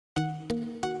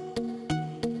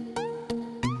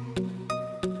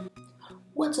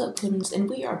What's up, Puddins? And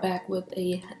we are back with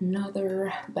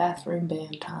another bathroom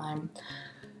band time.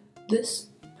 This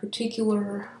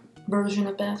particular version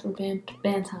of bathroom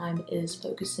band time is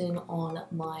focusing on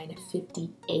line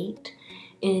 58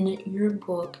 in your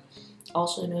book,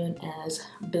 also known as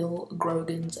Bill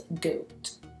Grogan's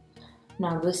Goat.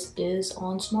 Now, this is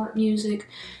on Smart Music,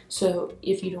 so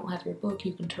if you don't have your book,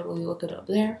 you can totally look it up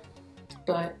there.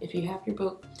 But if you have your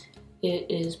book, it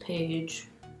is page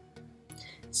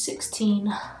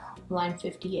 16, line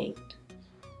 58.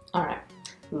 Alright,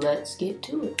 let's get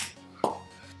to it.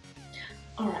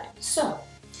 Alright, so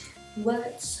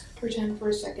let's pretend for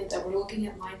a second that we're looking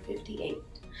at line 58.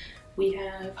 We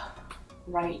have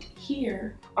right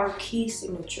here our key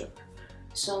signature.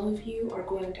 Some of you are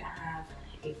going to have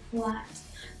a flat,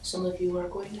 some of you are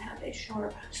going to have a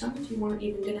sharp, some of you aren't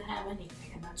even going to have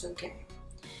anything, and that's okay.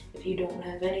 If you don't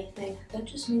have anything, that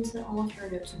just means that all of your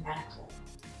notes are natural.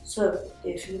 So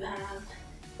if you have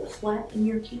the flat in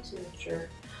your key signature,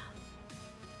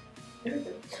 there we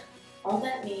go. All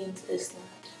that means is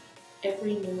that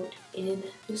every note in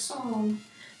the song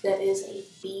that is a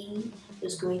B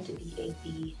is going to be a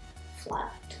B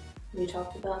flat. We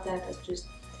talked about that. That's just,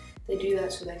 they do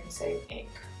that so they can save ink.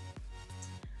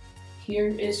 Here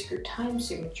is your time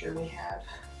signature. We have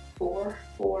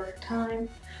 4/4 time.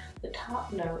 The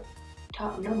top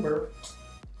number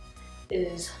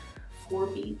is 4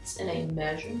 beats in a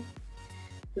measure.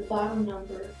 The bottom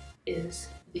number is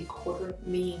the quarter,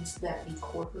 means that the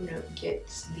quarter note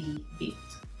gets the beat.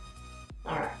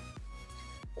 Alright,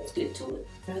 let's get to it.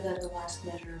 I know that the last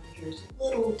measure here is a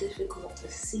little difficult to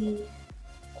see.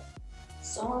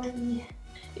 Sorry.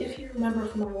 If you remember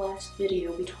from our last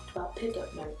video, we talked about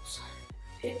pickup notes.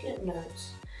 Pickup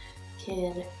notes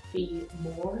can be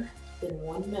more than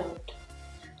one note.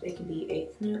 They can be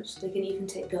eighth notes. They can even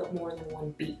take up more than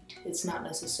one beat. It's not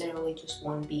necessarily just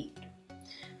one beat.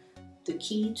 The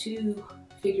key to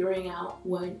figuring out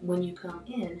when you come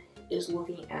in is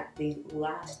looking at the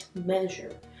last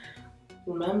measure.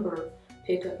 Remember,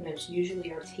 pickup notes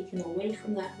usually are taken away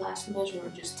from that last measure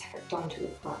and just tacked onto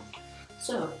the front.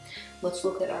 So let's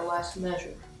look at our last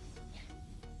measure.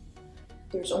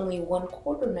 There's only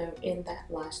 1/4 note in that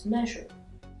last measure.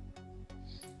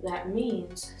 That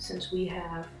means, since we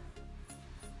have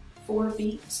 4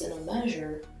 beats in a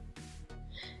measure,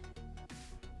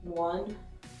 1,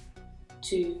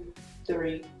 2,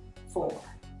 3, 4.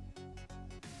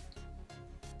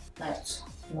 That's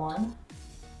 1,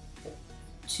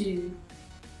 2,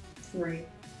 3,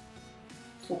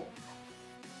 4.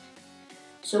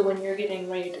 So when you're getting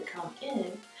ready to come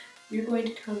in, you're going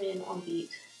to come in on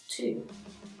beat 2.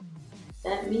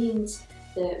 That means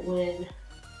that when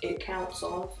it counts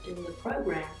off in the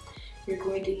program, you're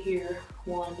going to hear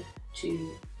 1,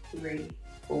 2, 3,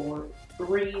 4,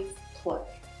 breathe, play.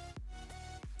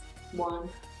 1,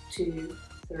 2,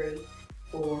 3,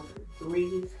 4,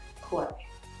 breathe, play.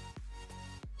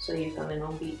 So you come in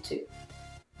on beat 2.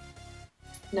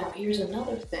 Now here's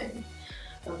another thing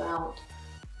about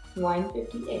line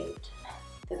 58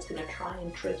 that's going to try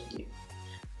and trick you,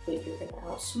 but you're going to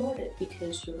outsmart it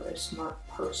because you're a smart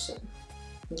person,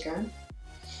 okay?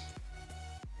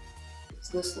 It's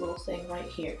this little thing right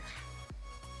here.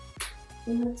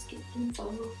 Let's get in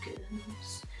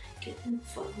focus, get in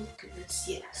focus,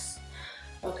 yes.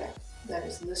 Okay, that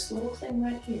is this little thing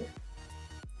right here.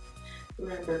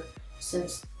 Remember,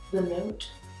 since the note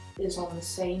is on the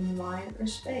same line or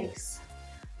space,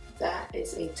 that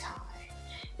is a tie.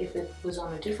 If it was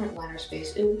on a different line or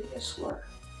space, it would be a slur.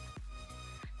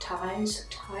 Ties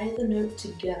tie the note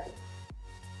together.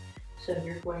 So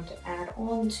you're going to add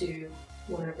on to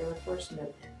whatever the first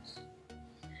note is.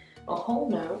 A whole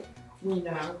note, we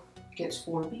know, gets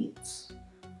 4 beats.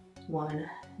 1,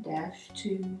 -,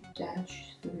 2,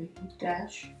 -, 3,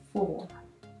 -4.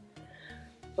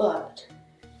 But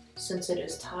since it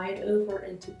is tied over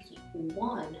into beat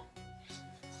 1,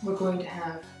 we're going to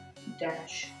have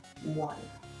 -1.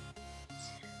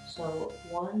 So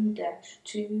 1,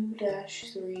 -2,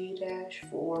 -3,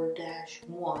 -4,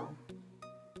 -1.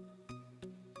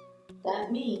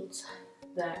 That means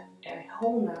that a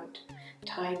whole note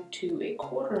tied to a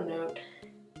quarter note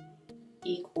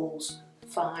equals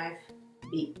 5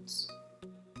 beats.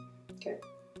 Okay,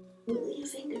 wiggle your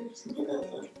fingers.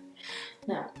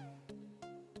 Now,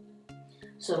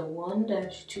 so 1,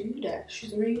 -2,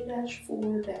 -3,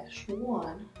 -4,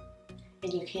 -1,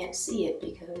 and you can't see it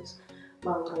because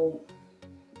my little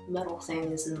metal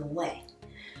thing is in the way,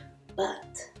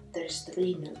 but there's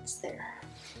 3 notes there.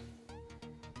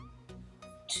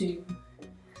 2,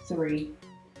 3,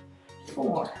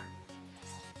 4.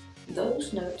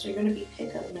 Those notes are going to be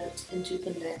pickup notes into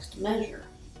the next measure.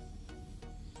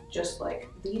 just like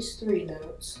these 3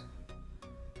 notes,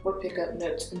 or pick up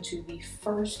notes into the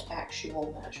first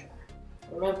actual measure.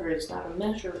 Remember, it's not a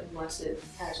measure unless it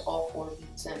has all 4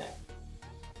 beats in it.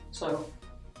 So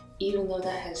even though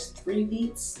that has 3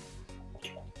 beats,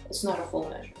 it's not a full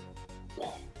measure.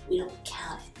 We don't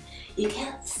count it. You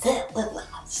can't sit with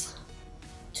us.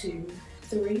 2,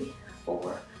 3,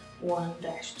 4, 1,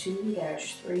 2,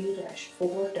 3,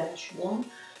 4, 1,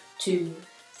 2,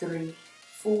 3,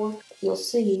 4. You'll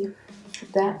see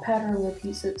that pattern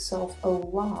repeats itself a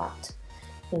lot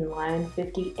in line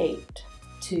 58.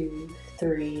 2,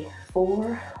 3,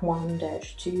 4, 1,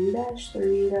 2,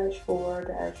 3, 4,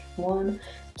 1,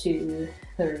 2,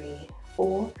 3,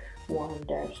 4, 1,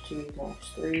 2,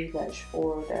 3,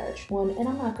 4, 1. And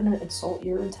I'm not going to insult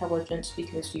your intelligence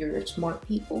because you're smart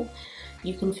people.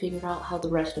 You can figure out how the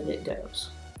rest of it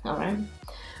goes. Alright?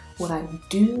 What I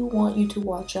do want you to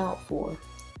watch out for,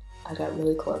 I got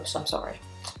really close, I'm sorry.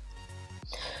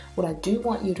 What I do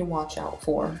want you to watch out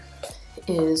for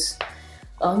is,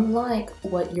 unlike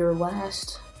what your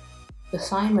last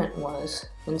assignment was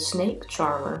in Snake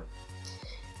Charmer,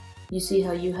 you see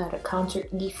how you had a concert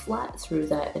E flat through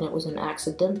that and it was an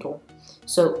accidental.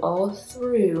 So all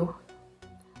through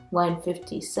line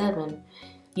 57,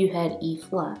 you had E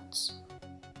flats.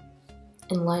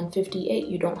 In line 58,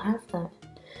 you don't have that.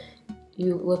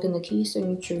 You look in the key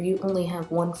signature, you only have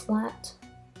 1 flat.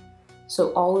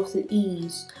 So all of the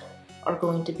E's are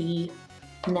going to be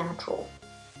natural.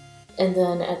 And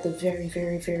then at the very,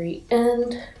 very, very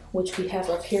end, which we have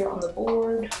up here on the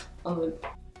board,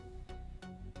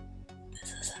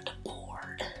 this isn't a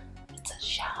board, it's a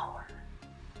shower.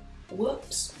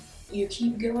 Whoops. You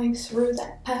keep going through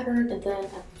that pattern, and then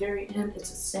at the very end, it's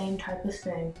the same type of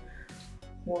thing.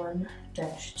 1,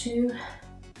 2,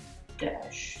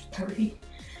 3,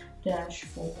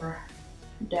 4,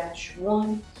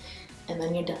 1, and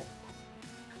then you're done.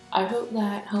 I hope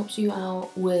that helps you out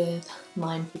with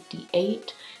line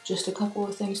 58. Just a couple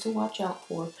of things to watch out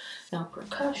for. Now,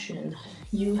 percussion,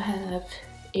 you have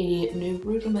a new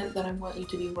rudiment that I want you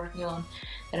to be working on,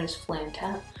 that is Flam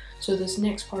Tap. So this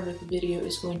next part of the video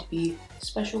is going to be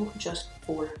special just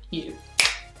for you.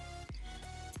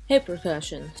 Hey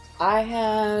percussion, I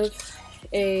have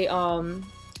a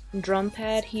drum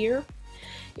pad here.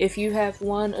 If you have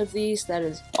one of these, that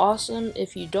is awesome.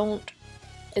 If you don't,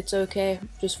 it's okay,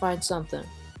 just find something,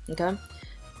 okay?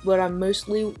 What I'm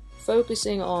mostly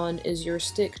focusing on is your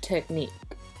stick technique,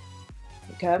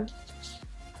 okay?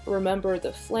 Remember,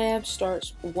 the flam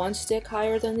starts 1 stick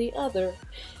higher than the other,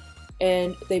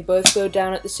 and they both go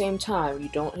down at the same time. You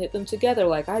don't hit them together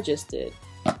like I just did.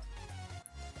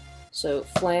 So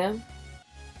flam,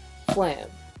 flam,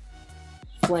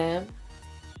 flam,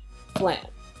 flam.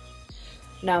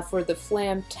 Now for the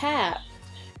flam tap,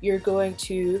 you're going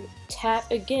to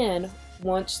tap again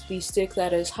once the stick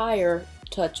that is higher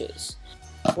touches.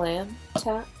 Flam,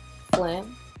 tap,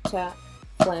 flam, tap,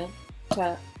 flam,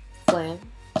 tap, flam,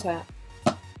 tap.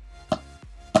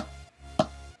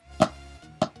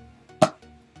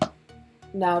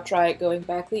 Now try it going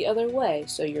back the other way,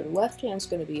 so your left hand's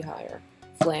going to be higher.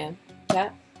 Flam,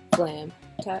 tap, flam,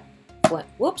 tap, flam,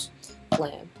 whoops,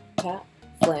 flam, tap,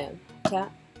 flam,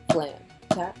 tap, flam,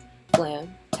 tap,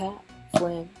 flam, tap,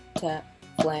 flam, tap,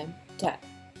 flam, tap.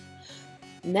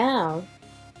 Now,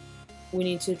 we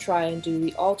need to try and do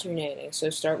the alternating.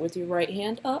 So start with your right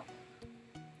hand up,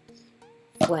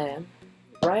 flam,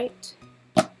 right,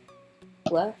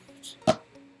 left,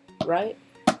 right,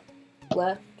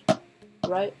 left,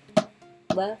 right,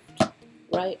 left,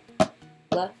 right,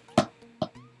 left,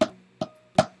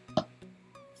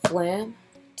 flam,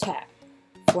 tap,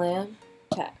 flam,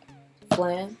 tap,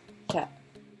 flam, tap,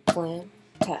 flam,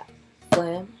 tap,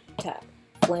 flam, tap,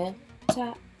 flam,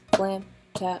 tap, flam,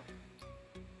 tap.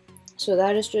 So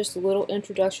that is just a little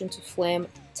introduction to flam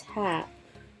tap,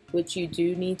 which you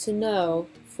do need to know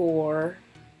for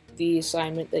the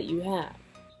assignment that you have.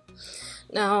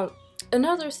 Now,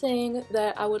 another thing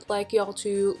that I would like y'all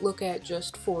to look at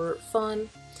just for fun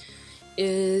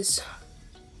is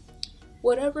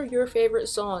whatever your favorite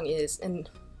song is, and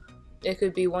it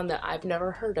could be one that I've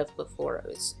never heard of before.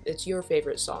 It's your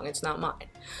favorite song, it's not mine.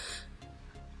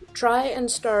 Try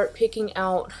and start picking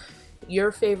out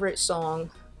your favorite song,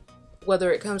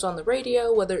 whether it comes on the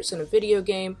radio, whether it's in a video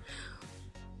game,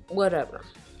 whatever.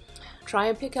 Try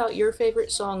and pick out your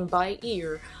favorite song by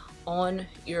ear on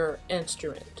your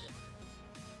instrument.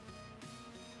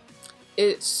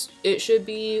 It should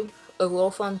be a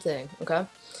little fun thing, okay?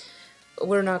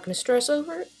 We're not going to stress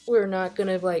over it. We're not going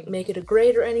to like make it a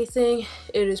grade or anything.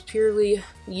 It is purely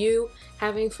you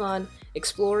having fun,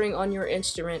 exploring on your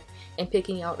instrument, and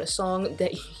picking out a song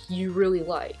that you really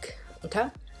like. Okay?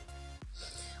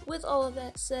 With all of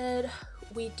that said,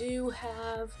 we do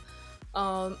have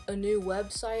a new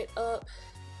website up.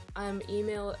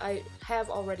 I have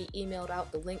already emailed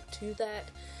out the link to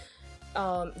that.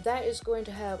 That is going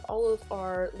to have all of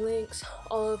our links,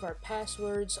 all of our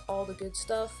passwords, all the good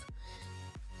stuff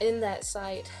in that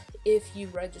site if you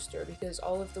register, because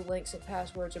all of the links and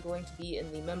passwords are going to be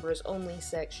in the members only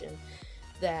section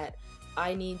that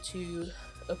I need to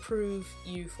approve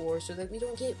you for, so that we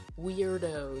don't get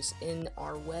weirdos in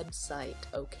our website,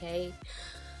 okay?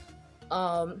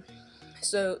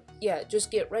 So yeah, just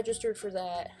get registered for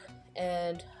that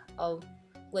and I'll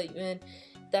let you in.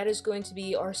 That is going to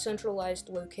be our centralized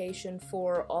location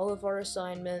for all of our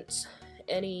assignments,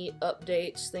 any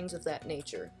updates, things of that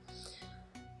nature.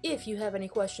 If you have any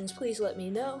questions, please let me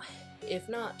know. If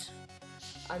not,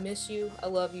 I miss you, I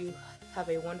love you, have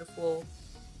a wonderful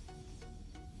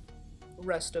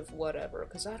rest of whatever,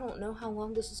 because I don't know how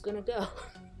long this is gonna go.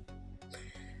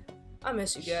 I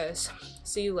miss you guys.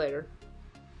 See you later.